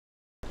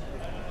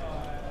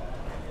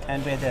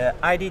and with the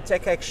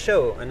IDTechEx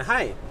show. And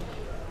hi.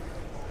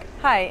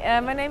 Hi,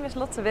 my name is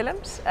Lotte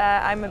Willems.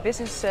 I'm a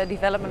business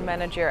development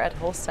manager at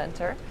Holst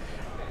Centre.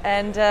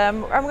 And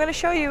I'm going to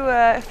show you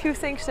a few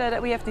things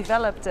that we have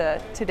developed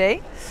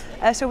today.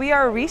 So we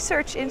are a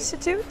research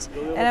institute,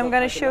 and I'm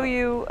going to show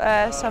you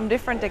some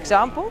different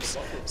examples.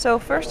 So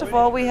first of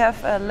all, we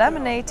have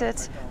laminated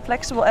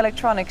flexible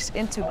electronics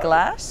into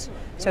glass.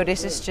 So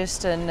this is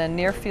just a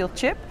near field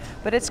chip,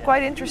 but it's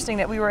quite interesting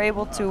that we were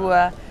able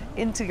to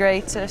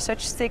integrate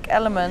such thick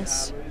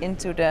elements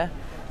into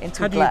glass.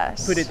 How do you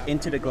put it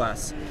into the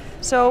glass?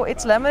 So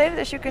it's laminated,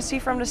 as you can see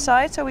from the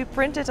side. So we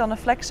print it on a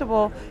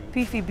flexible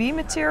PVB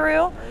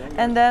material,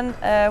 and then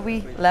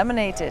we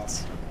laminate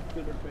it.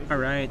 All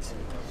right.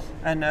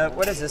 And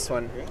what is this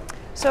one?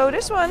 So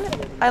this one,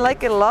 I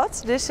like it a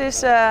lot. This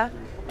is a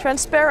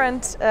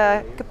transparent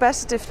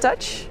capacitive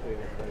touch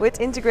with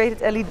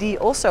integrated LED,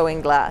 also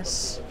in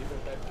glass.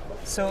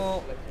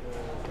 So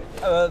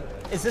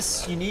is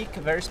this unique,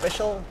 very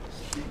special?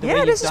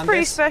 Yeah, this is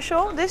pretty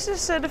special. This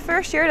is the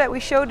first year that we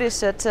show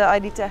this at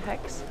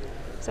IDTechEx.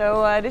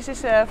 So this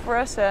is for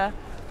us,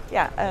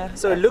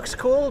 So it looks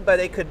cool, but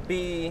it could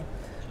be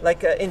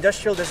like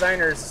industrial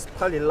designers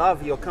probably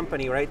love your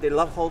company, right? They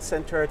love Holst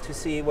Centre to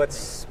see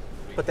what's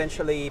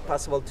potentially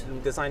possible to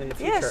design in the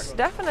future. Yes,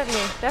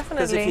 definitely,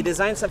 definitely. Because if you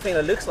design something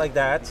that looks like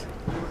that,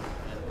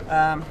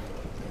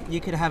 you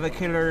could have a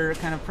killer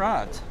kind of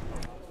product.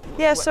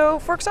 Yeah, so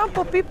for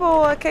example,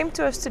 people came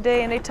to us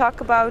today and they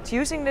talk about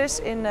using this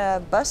in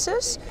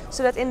buses,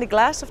 so that in the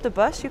glass of the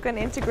bus you can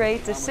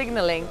integrate the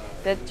signaling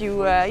that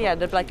you,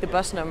 like the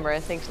bus number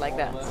and things like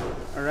that.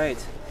 All right.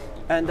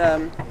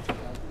 And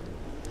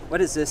what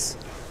is this?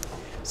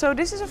 So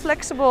this is a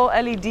flexible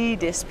LED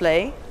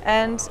display,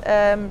 and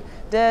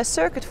the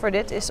circuit for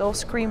it is all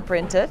screen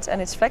printed,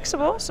 and it's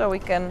flexible, so we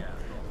can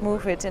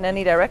move it in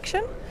any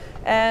direction.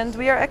 And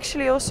we are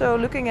actually also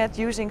looking at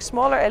using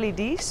smaller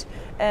LEDs,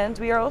 and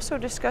we are also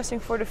discussing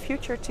for the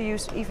future to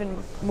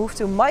move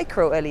to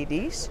micro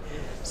LEDs.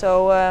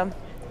 So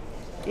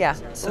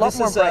so a lot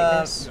more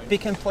brightness.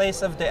 Pick and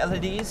place of the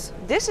LEDs?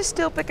 This is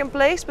still pick and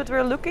place, but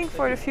we're looking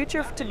for the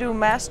future to do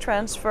mass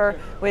transfer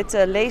with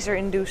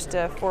laser-induced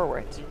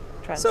forward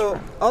transfer. So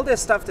all this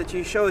stuff that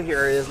you show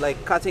here is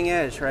like cutting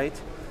edge, right?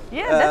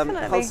 Yeah,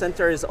 definitely. Holst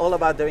Centre is all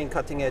about doing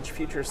cutting edge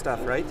future stuff,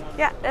 right?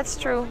 Yeah, that's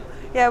true.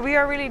 Yeah, we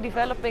are really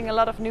developing a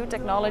lot of new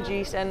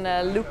technologies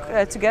and look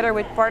together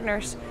with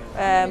partners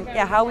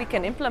how we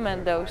can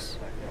implement those.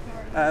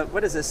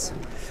 What is this?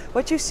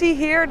 What you see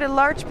here, the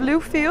large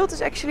blue field,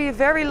 is actually a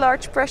very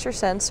large pressure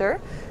sensor.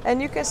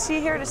 And you can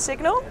see here the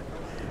signal.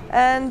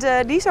 And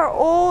these are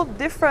all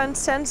different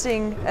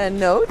sensing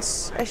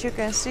nodes, as you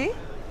can see.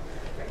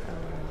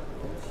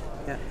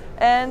 Yeah.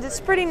 And it's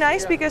pretty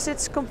nice because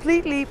it's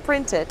completely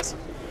printed.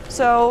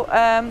 So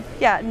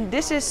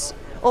this is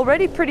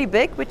already pretty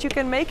big, but you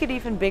can make it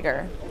even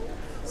bigger.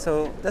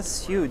 So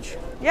that's huge.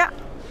 Yeah,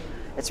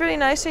 it's really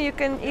nice. So you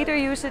can either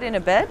use it in a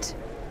bed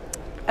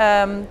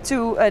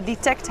to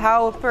detect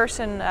how a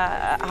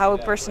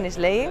person is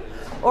laying,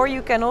 or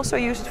you can also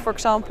use it, for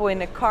example,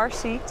 in a car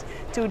seat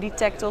to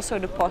detect also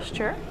the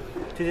posture.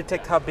 To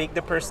detect how big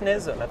the person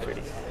is, or not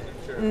really?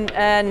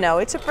 No,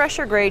 it's a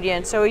pressure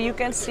gradient, so you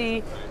can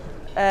see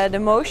the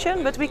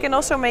motion, but we can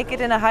also make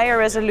it in a higher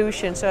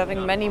resolution, so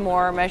having many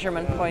more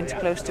measurement points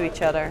close to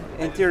each other.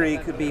 In theory,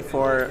 it could be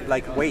for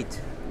like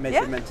weight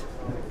measurement.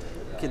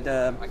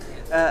 Yeah.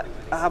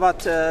 How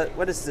about,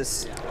 what is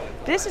this?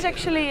 This is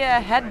actually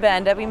a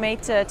headband that we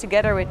made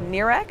together with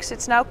Nerex.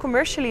 It's now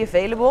commercially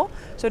available.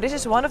 So this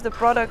is one of the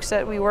products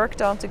that we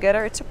worked on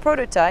together. It's a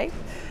prototype.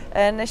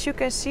 And as you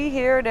can see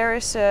here, there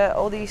is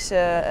all these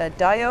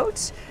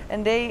diodes,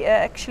 and they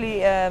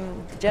actually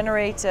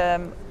generate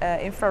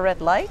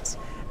infrared light.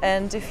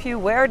 And if you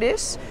wear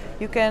this,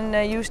 you can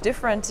use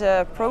different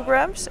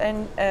programs,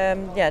 and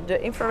the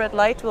infrared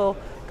light will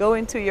go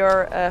into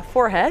your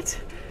forehead,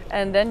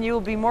 and then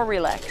you'll be more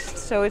relaxed.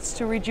 So it's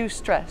to reduce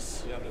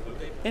stress.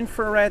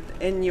 Infrared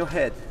in your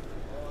head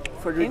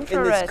in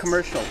this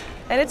commercial.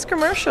 And it's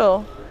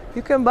commercial.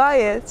 You can buy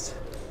it.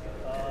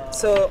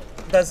 So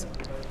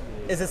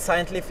is it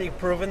scientifically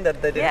proven that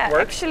it works? Yeah,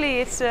 actually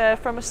it's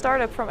from a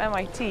startup from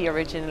MIT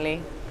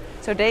originally.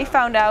 So they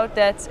found out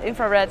that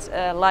infrared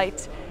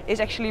light is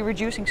actually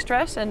reducing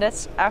stress, and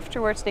that's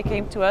afterwards they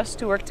came to us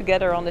to work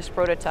together on this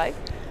prototype,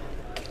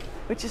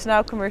 which is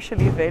now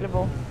commercially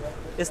available.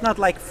 It's not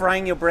like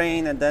frying your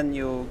brain and then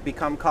you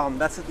become calm.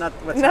 That's not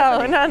what's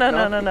happening.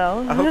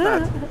 No. I hope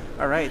not.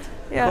 All right.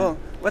 Yeah. Cool.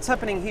 What's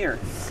happening here?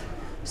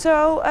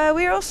 So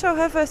we also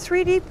have a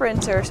 3D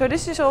printer. So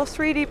this is all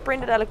 3D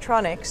printed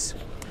electronics.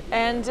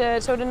 And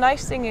so the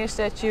nice thing is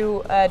that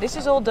this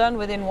is all done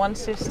within one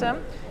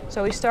system.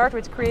 So we start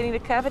with creating the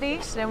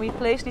cavities, then we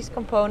place these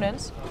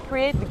components,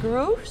 create the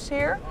grooves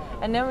here,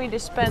 and then we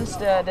dispense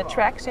the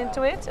tracks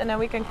into it, and then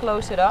we can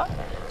close it up.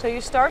 So you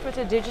start with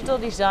a digital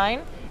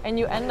design, and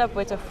you end up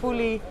with a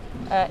fully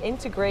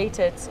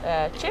integrated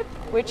chip,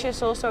 which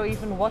is also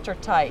even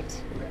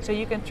watertight. So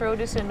you can throw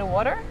this in the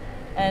water,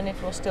 and it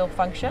will still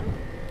function.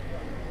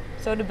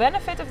 So the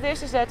benefit of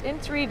this is that in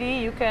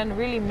 3D you can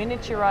really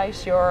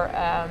miniaturize your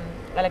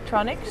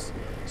electronics.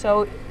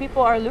 So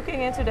people are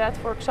looking into that,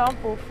 for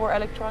example, for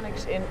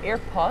electronics in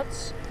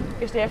earpods,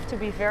 because they have to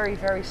be very,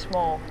 very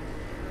small.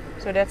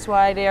 So that's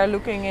why they are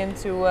looking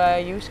into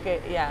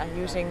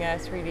using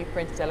 3D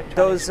printed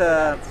electronics.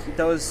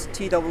 Those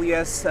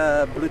TWS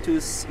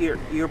Bluetooth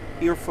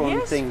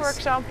earphone things. Yes, for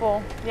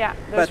example. Yeah,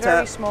 those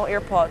very small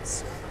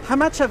earpods. How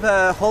much of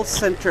a Holst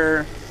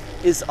Centre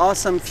is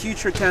awesome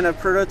future kind of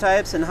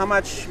prototypes, and how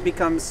much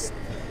becomes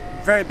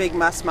very big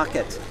mass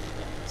market?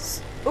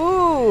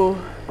 Ooh,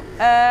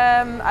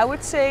 I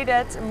would say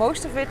that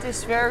most of it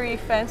is very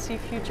fancy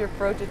future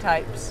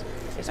prototypes.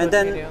 And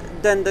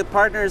then the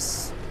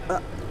partners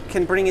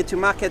can bring it to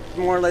market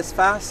more or less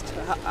fast.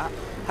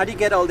 How do you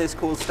get all this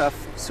cool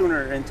stuff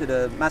sooner into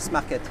the mass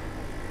market?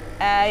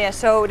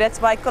 So that's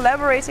by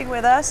collaborating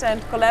with us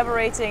and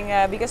collaborating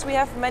because we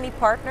have many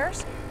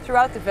partners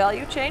throughout the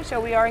value chain.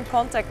 So we are in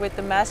contact with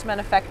the mass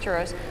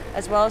manufacturers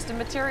as well as the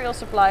material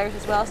suppliers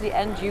as well as the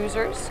end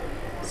users.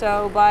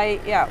 So by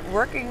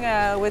working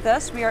with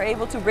us, we are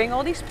able to bring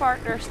all these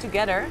partners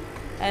together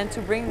and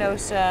to bring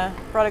those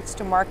products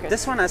to market.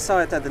 This one I saw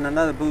it at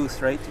another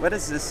booth, right? What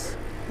is this?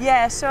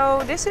 Yeah,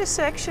 so this is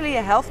actually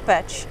a health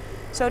patch.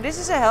 So this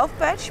is a health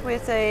patch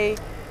with a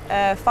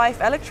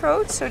 5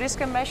 electrodes. So this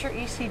can measure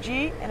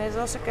ECG and it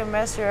also can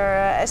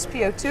measure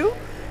SpO2.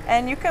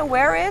 And you can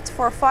wear it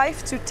for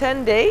 5 to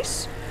 10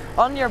 days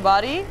on your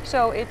body.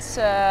 So it's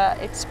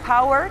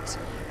powered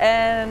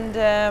and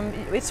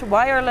it's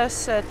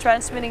wireless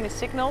transmitting the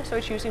signal. So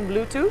it's using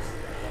Bluetooth.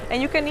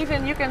 And you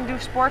can do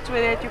sports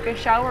with it, you can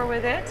shower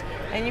with it,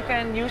 and you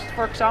can use it,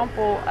 for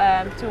example,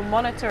 to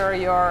monitor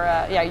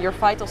your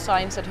vital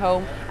signs at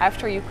home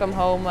after you come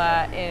home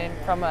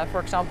from, for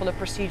example, a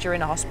procedure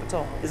in a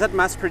hospital. Is that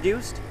mass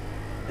produced?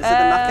 Is it on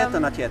the market or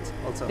not yet?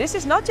 Also, this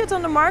is not yet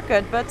on the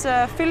market, but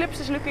Philips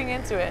is looking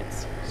into it.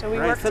 So we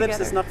work Philips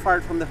together. is not far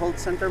from the Holst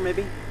Centre,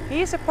 maybe.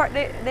 He is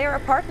they are a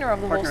partner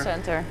of the Holst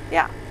Centre.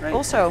 Yeah, right.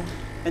 Also.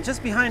 And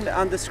just behind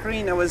on the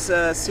screen, I was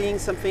seeing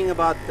something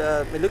about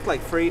it looked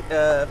like free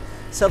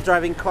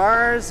self-driving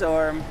cars,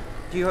 or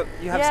do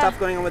you have stuff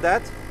going on with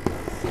that?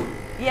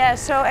 Yeah.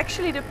 So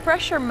actually, the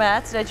pressure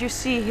mat that you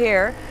see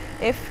here,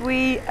 if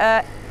we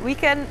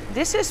can,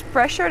 this is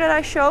pressure that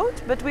I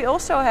showed, but we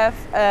also have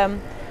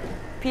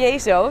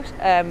piezo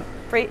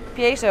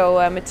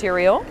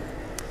material.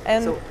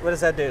 And so what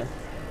does that do?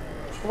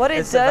 What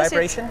it does,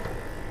 vibration?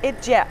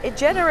 It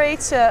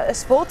generates a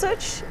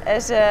voltage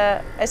as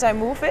I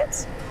move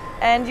it,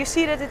 and you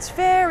see that it's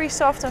very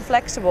soft and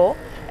flexible.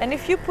 And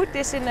if you put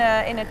this in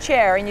a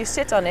chair and you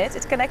sit on it,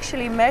 it can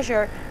actually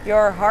measure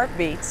your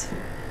heartbeat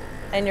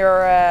and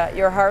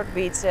your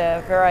heartbeat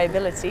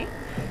variability.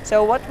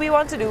 So what we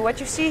want to do, what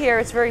you see here,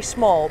 it's very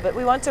small, but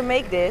we want to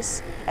make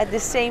this at the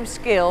same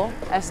scale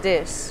as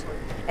this.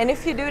 And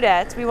if you do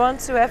that, we want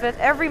to have at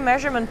every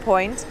measurement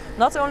point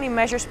not only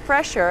measures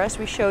pressure as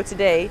we showed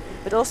today,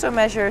 but also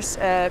measures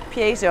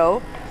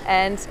piezo,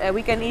 and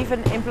we can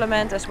even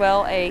implement as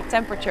well a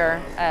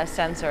temperature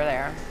sensor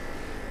there.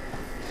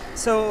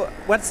 So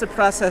what's the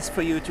process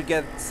for you to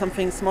get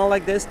something small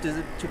like this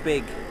to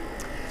big?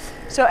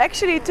 So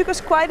actually it took us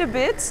quite a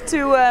bit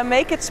to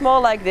make it small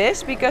like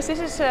this, because this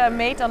is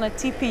made on a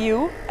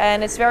TPU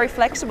and it's very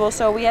flexible,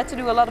 so we had to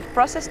do a lot of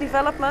process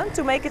development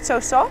to make it so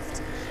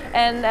soft.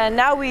 And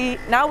now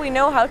we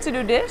know how to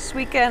do this.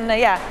 We can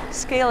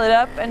scale it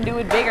up and do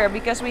it bigger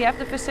because we have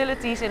the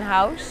facilities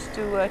in-house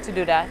to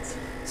do that.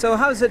 So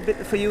how is it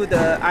for you,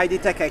 the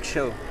IDTechEx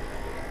show?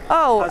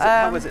 Oh,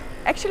 how was it?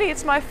 Actually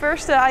it's my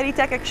first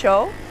IDTechEx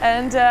show,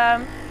 and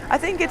I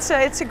think it's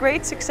a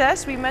great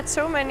success. We met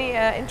so many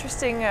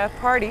interesting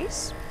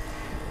parties.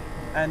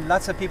 And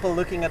lots of people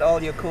looking at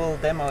all your cool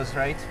demos,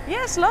 right?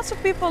 Yes, lots of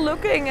people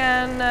looking,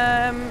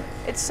 and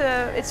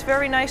it's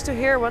very nice to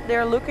hear what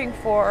they're looking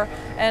for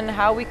and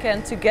how we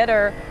can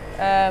together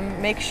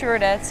make sure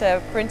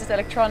that printed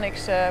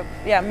electronics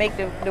make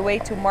the way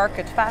to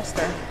market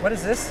faster. What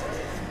is this?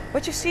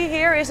 What you see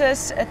here is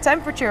a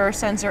temperature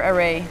sensor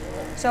array.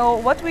 So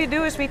what we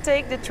do is we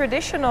take the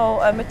traditional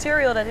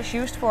material that is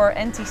used for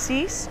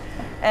NTCs,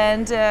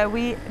 and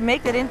we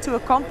make it into a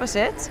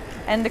composite,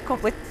 and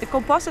with the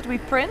composite we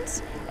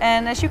print,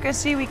 and as you can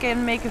see we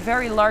can make a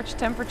very large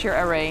temperature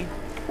array.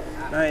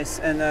 Nice.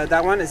 And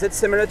that one, is it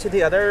similar to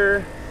the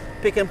other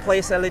pick and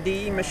place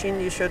LED machine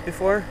you showed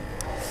before?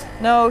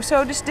 No,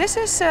 so this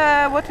is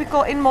what we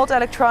call in-mold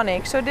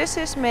electronics. So this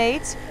is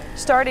made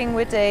starting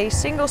with a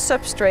single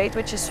substrate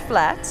which is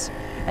flat,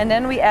 and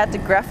then we add the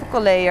graphical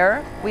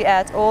layer, we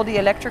add all the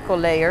electrical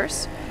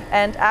layers,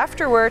 and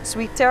afterwards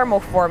we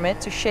thermoform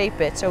it to shape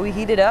it. So we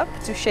heat it up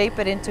to shape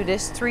it into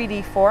this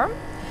 3D form.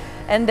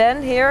 And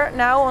then here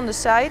now on the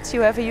sides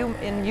you have a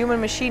human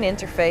machine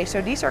interface.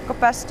 So these are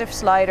capacitive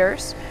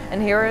sliders,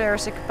 and here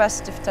there's a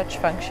capacitive touch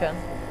function.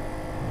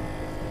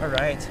 All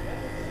right,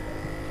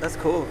 that's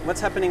cool.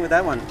 What's happening with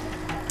that one?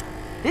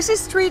 This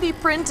is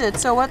 3D printed,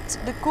 so what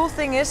the cool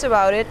thing is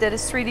about it that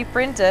is 3D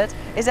printed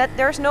is that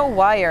there's no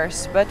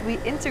wires, but we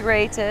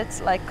integrated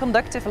like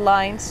conductive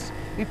lines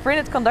We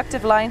printed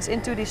conductive lines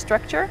into the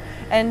structure,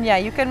 and yeah,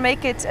 you can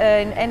make it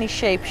in any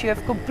shapes. You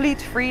have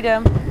complete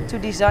freedom to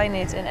design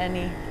it in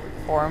any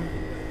form.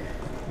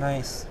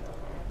 Nice,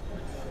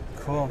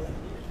 cool.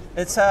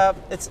 It's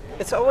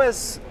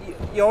always,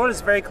 you're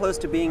always very close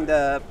to being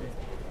the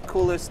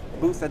coolest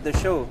booth at the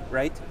show,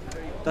 right?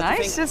 Don't you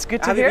Nice, think? it's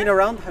good to Have hear. you been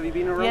around? Have you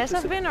been around? Yes,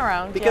 I've been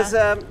around. Because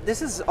yeah.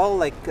 this is all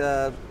like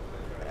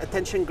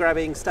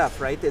attention-grabbing stuff,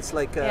 right? It's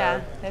like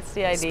Yeah, that's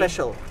the idea.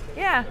 special,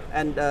 Yeah.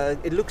 and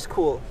it looks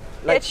cool.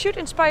 Yeah, it should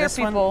inspire this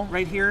people. one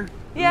right here.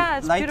 Yeah,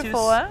 it's Lightus.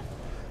 beautiful, huh?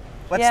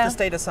 What's Yeah. the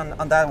status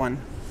on that one?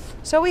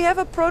 So we have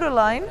a proto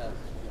line.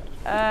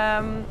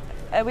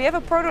 We have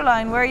a proto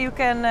line where you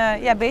can,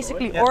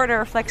 basically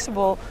order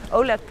flexible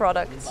OLED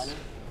products.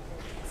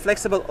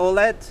 Flexible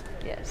OLED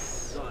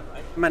Yes.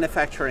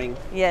 manufacturing.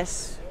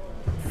 Yes.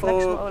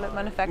 Flexible OLED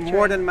manufacturing.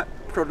 More than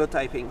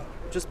prototyping,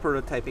 just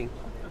prototyping.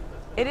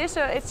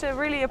 It's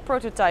really a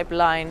prototype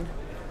line,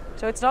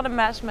 so it's not a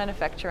mass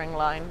manufacturing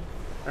line.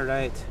 All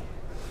right.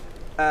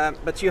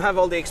 But you have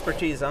all the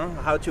expertise, huh?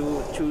 How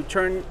to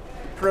turn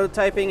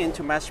prototyping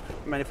into mass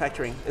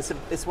manufacturing.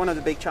 It's one of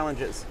the big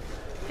challenges.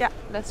 Yeah,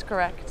 that's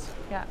correct.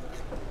 Yeah.